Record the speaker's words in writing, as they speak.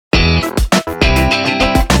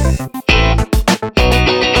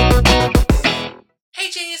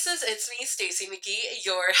me, Stacey McGee,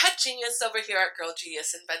 your head genius over here at Girl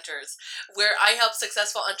Genius Inventors, where I help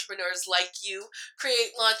successful entrepreneurs like you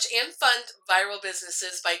create, launch, and fund viral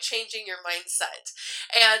businesses by changing your mindset.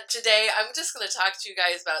 And today I'm just going to talk to you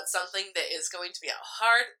guys about something that is going to be a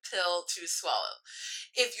hard pill to swallow.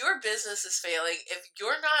 If your business is failing, if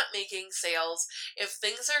you're not making sales, if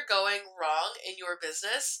things are going wrong in your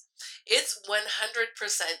business, it's 100%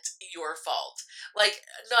 your fault. Like,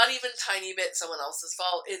 not even tiny bit someone else's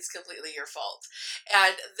fault. It's completely your fault.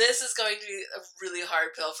 And this is going to be a really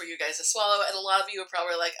hard pill for you guys to swallow. And a lot of you are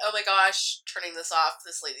probably like, oh my gosh, turning this off.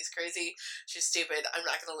 This lady's crazy. She's stupid. I'm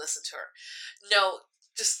not going to listen to her. No,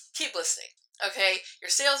 just keep listening. Okay,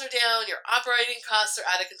 your sales are down, your operating costs are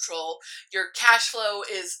out of control, your cash flow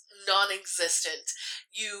is non-existent,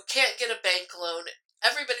 you can't get a bank loan,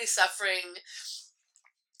 everybody's suffering,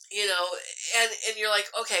 and you're like,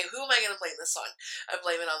 okay, who am I going to blame this on? I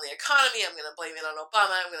blame it on the economy, I'm going to blame it on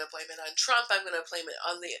Obama, I'm going to blame it on Trump, I'm going to blame it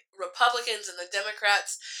on the Republicans and the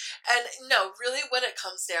Democrats. And no, really what it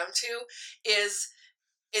comes down to is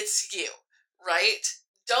it's you, right?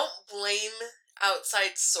 Don't blame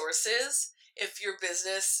outside sources if your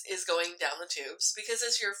business is going down the tubes, because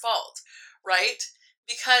it's your fault, right?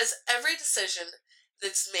 Because every decision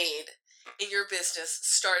that's made in your business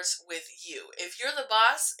starts with you. If you're the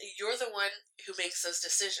boss, you're the one who makes those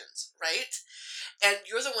decisions, right? And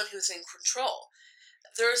you're the one who's in control.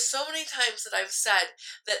 There are so many times that I've said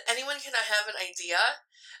that anyone can have an idea,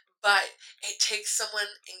 but it takes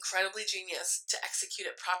someone incredibly genius to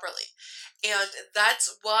execute it properly. And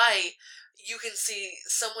that's why you can see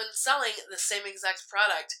someone selling the same exact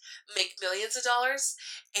product make millions of dollars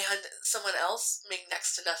and someone else make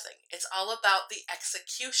next to nothing. It's all about the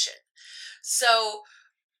execution. So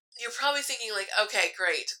you're probably thinking like, okay,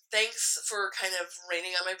 great. Thanks for kind of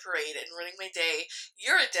raining on my parade and ruining my day.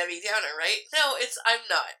 You're a Debbie Downer, right? No, I'm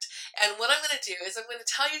not. And what I'm going to do is I'm going to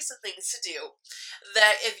tell you some things to do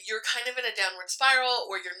that if you're kind of in a downward spiral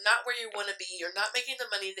or you're not where you want to be, you're not making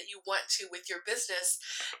the money that you want to with your business,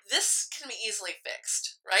 this can be easily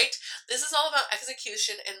fixed, right? This is all about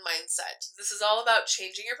execution and mindset. This is all about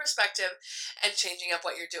changing your perspective and changing up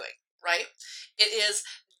what you're doing, right? It is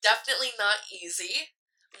definitely not easy.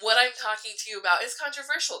 What I'm talking to you about is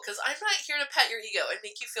controversial because I'm not here to pet your ego and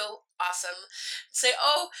make you feel awesome. Say,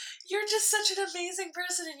 oh, you're just such an amazing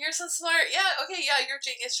person and you're so smart. Yeah, okay, yeah, you're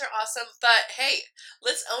genius, you're awesome. But hey,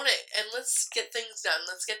 let's own it and let's get things done.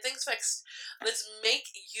 Let's get things fixed. Let's make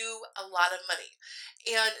you a lot of money.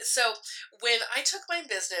 And so when I took my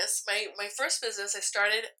business, my first business, I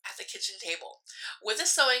started at the kitchen table with a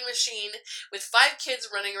sewing machine with 5 kids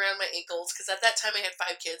running around my ankles because at that time I had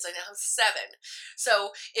 5 kids. I now have 7.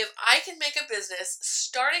 So if I can make a business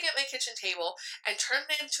starting at my kitchen table and turn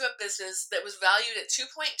it into a business that was valued at $2.2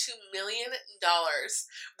 million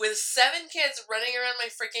with 7 kids running around my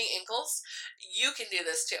freaking ankles, you can do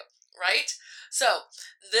this too, right? So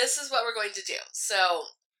this is what we're going to do.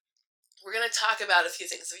 So we're going to talk about a few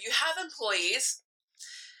things. If you have employees,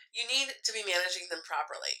 you need to be managing them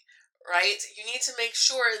properly, right? You need to make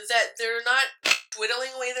sure that they're not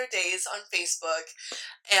dwindling away their days on Facebook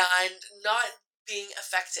and not being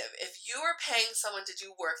effective. If you are paying someone to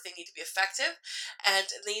do work, they need to be effective and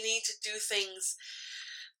they need to do things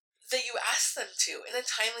that you ask them to in a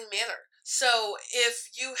timely manner. So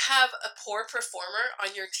if you have a poor performer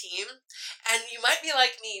on your team, and you might be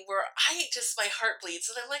like me where my heart bleeds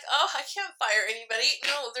and I'm like, oh, I can't fire anybody.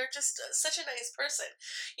 No, they're just such a nice person.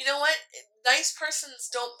 You know what? Nice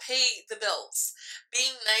persons don't pay the bills.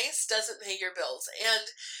 Being nice doesn't pay your bills.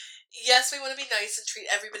 And yes, we want to be nice and treat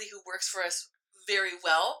everybody who works for us very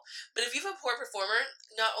well, but if you have a poor performer,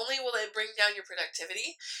 not only will it bring down your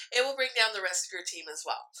productivity, it will bring down the rest of your team as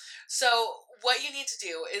well. So what you need to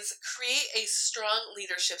do is create a strong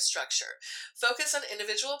leadership structure. Focus on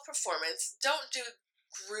individual performance. Don't do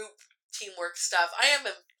group teamwork stuff. I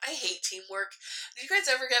hate teamwork. Did you guys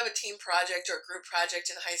ever have a team project or a group project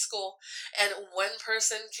in high school and one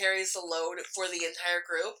person carries the load for the entire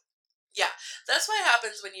group? Yeah, that's what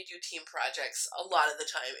happens when you do team projects a lot of the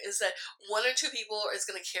time, is that 1 or 2 people is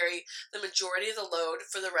going to carry the majority of the load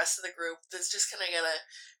for the rest of the group that's just kind of going to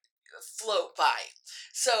float by.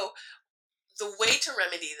 So the way to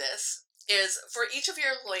remedy this is for each of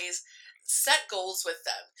your employees, set goals with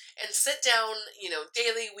them and sit down,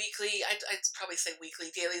 daily, weekly. I'd probably say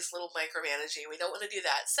weekly. Daily is a little micromanaging. We don't want to do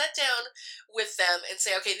that. Sit down with them and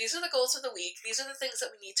say, okay, these are the goals of the week. These are the things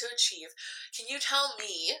that we need to achieve. Can you tell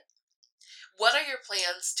me what are your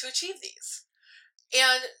plans to achieve these?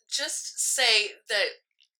 And just say that,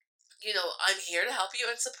 I'm here to help you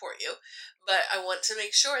and support you, but I want to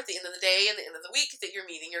make sure at the end of the day and the end of the week that you're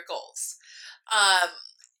meeting your goals. Um,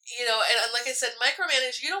 and like I said,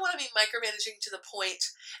 micromanage, you don't want to be micromanaging to the point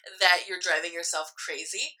that you're driving yourself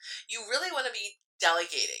crazy. You really want to be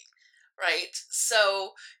delegating, right?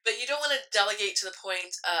 So, but you don't want to delegate to the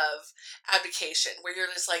point of abdication where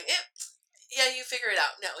you're just like, yeah, you figure it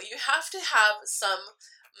out. No, you have to have some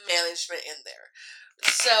management in there.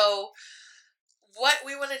 So, what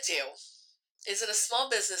we want to do is, in a small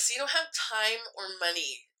business, you don't have time or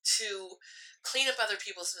money to clean up other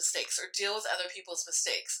people's mistakes or deal with other people's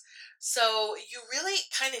mistakes. So you really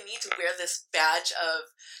kind of need to wear this badge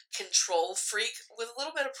of control freak with a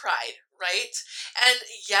little bit of pride, right? And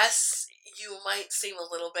yes, you might seem a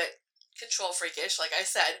little bit control freakish, like I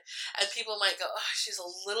said, and people might go, oh, she's a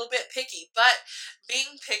little bit picky, but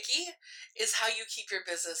being picky is how you keep your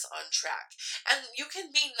business on track. And you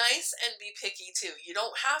can be nice and be picky too. You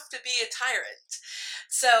don't have to be a tyrant.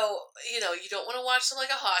 So, you don't want to watch them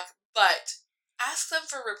like a hawk, but ask them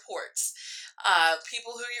for reports.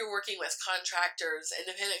 People who you're working with, contractors,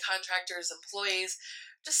 independent contractors, employees,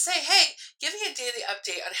 just say, hey, give me a daily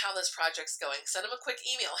update on how this project's going. Send them a quick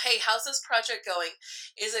email. Hey, how's this project going?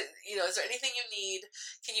 Is there anything you need?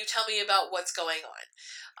 Can you tell me about what's going on?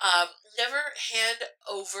 Never hand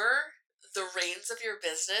over the reins of your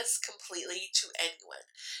business completely to anyone,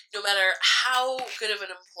 no matter how good of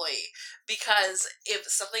an employee. Because if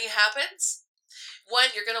something happens,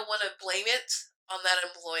 one, you're going to want to blame it on that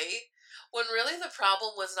employee, when really the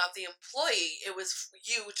problem was not the employee, it was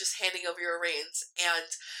you just handing over your reins and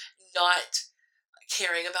not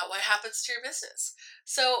caring about what happens to your business.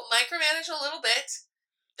 So micromanage a little bit.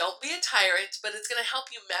 Don't be a tyrant, but it's going to help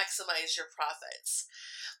you maximize your profits.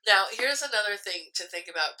 Now, here's another thing to think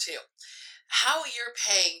about too: how you're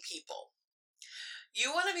paying people.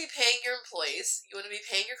 You want to be paying your employees, you want to be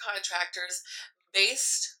paying your contractors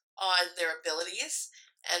based on their abilities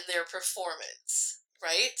and their performance,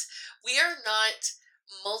 right? We are not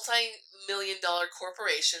multi-million dollar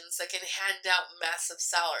corporations that can hand out massive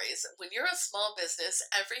salaries. When you're a small business,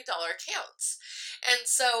 every dollar counts. And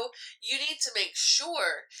so you need to make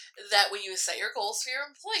sure that when you set your goals for your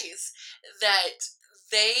employees, that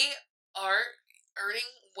they are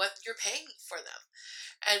earning what you're paying for them.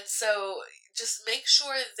 And so just make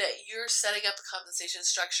sure that you're setting up a compensation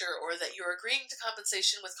structure, or that you're agreeing to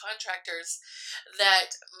compensation with contractors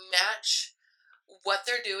that match what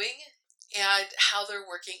they're doing and how they're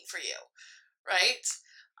working for you, right?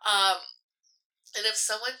 Um, and if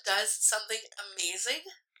someone does something amazing,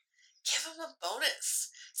 give them a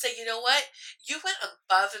bonus. Say, you know what? You went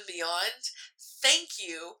above and beyond. Thank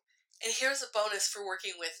you. And here's a bonus for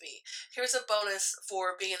working with me. Here's a bonus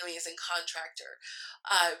for being an amazing contractor.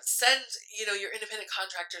 Send, your independent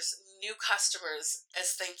contractors new customers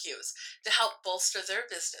as thank yous to help bolster their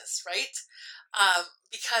business, right?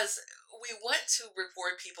 Because we want to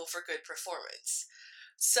reward people for good performance.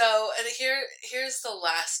 So, and here's the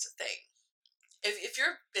last thing. If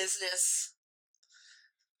your business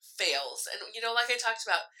fails. And like I talked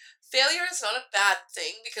about, failure is not a bad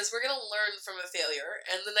thing, because we're going to learn from a failure.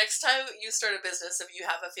 And the next time you start a business, if you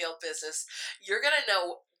have a failed business, you're going to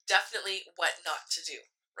know definitely what not to do,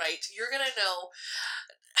 right? You're going to know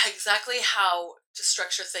exactly how to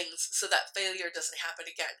structure things so that failure doesn't happen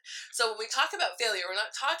again. So when we talk about failure, we're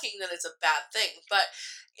not talking that it's a bad thing, but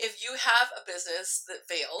if you have a business that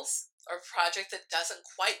fails, or a project that doesn't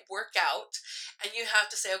quite work out, and you have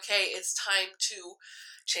to say, okay, it's time to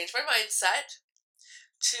change my mindset,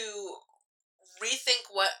 to rethink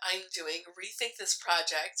what I'm doing, rethink this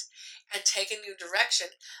project, and take a new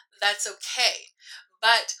direction, that's okay.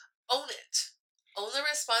 But own it. Own the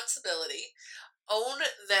responsibility. Own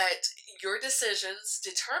that your decisions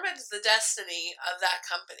determined the destiny of that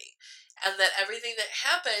company, and that everything that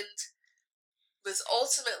happened was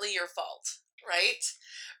ultimately your fault, right?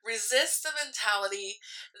 Resist the mentality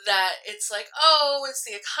that it's like, oh, it's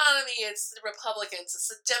the economy, it's the Republicans, it's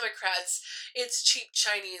the Democrats, it's cheap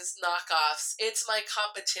Chinese knockoffs, it's my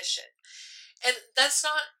competition. And that's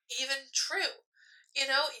not even true.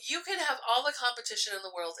 You can have all the competition in the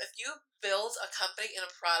world. If you build a company and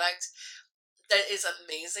a product that is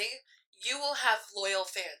amazing, you will have loyal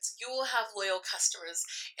fans, you will have loyal customers,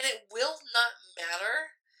 and it will not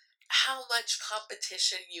matter how much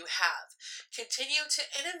competition you have. Continue to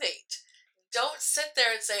innovate. Don't sit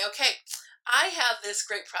there and say, okay, I have this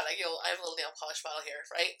great product. I have a little nail polish bottle here,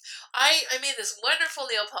 right? I made this wonderful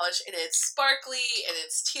nail polish, and it's sparkly and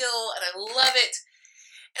it's teal and I love it.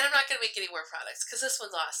 And I'm not going to make any more products because this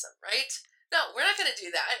one's awesome, right? No, we're not going to do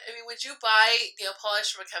that. I mean, would you buy nail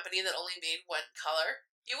polish from a company that only made one color?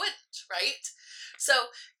 You wouldn't, right?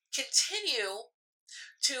 So continue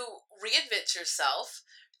to reinvent yourself,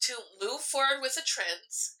 to move forward with the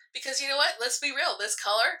trends, Because you know what? Let's be real. This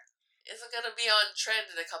color isn't going to be on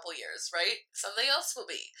trend in a couple years, right? Something else will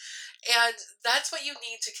be. And that's what you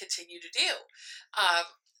need to continue to do.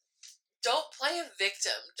 Um, don't play a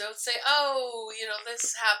victim. Don't say, oh,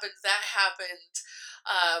 this happened, that happened.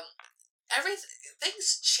 Um,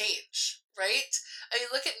 things change, right? I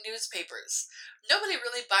mean, look at newspapers. Nobody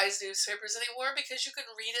really buys newspapers anymore because you can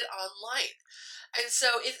read it online. And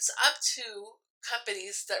so it's up to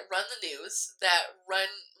companies that run the news, that run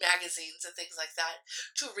magazines and things like that,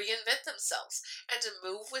 to reinvent themselves and to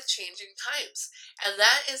move with changing times. And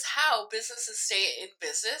that is how businesses stay in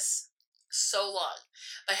business so long,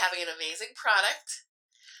 by having an amazing product,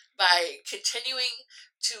 by continuing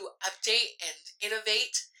to update and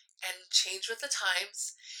innovate and change with the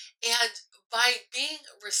times, and by being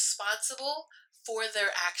responsible for their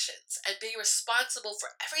actions and being responsible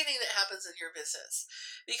for everything that happens in your business.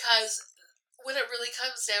 Because when it really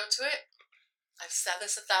comes down to it, I've said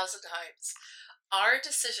this 1,000 times, our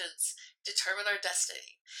decisions determine our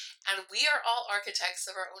destiny. And we are all architects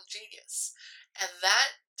of our own genius. And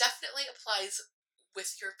that definitely applies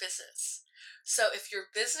with your business. So if your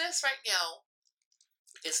business right now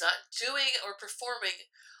is not doing or performing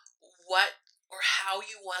what or how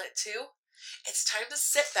you want it to, it's time to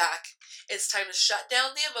sit back. It's time to shut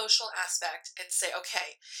down the emotional aspect and say,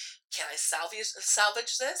 okay, can I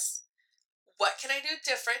salvage this? What can I do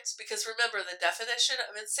different? Because remember, the definition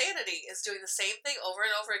of insanity is doing the same thing over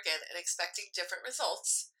and over again and expecting different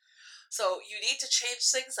results. So you need to change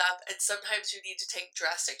things up, and sometimes you need to take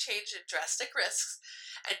drastic change and drastic risks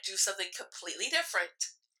and do something completely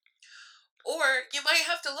different. Or you might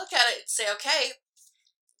have to look at it and say, okay,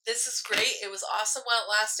 this is great. It was awesome while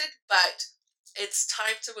it lasted, but it's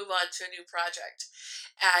time to move on to a new project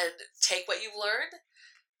and take what you've learned,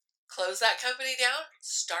 close that company down,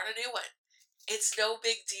 start a new one. It's no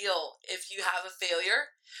big deal if you have a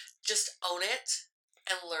failure. Just own it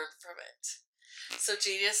and learn from it. So,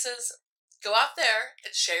 geniuses, go out there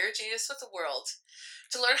and share your genius with the world.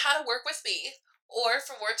 To learn how to work with me, or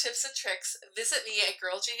for more tips and tricks, visit me at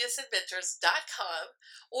girlgeniusinventors.com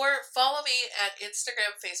or follow me at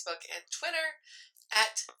Instagram, Facebook, and Twitter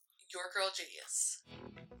at Your Girl Genius.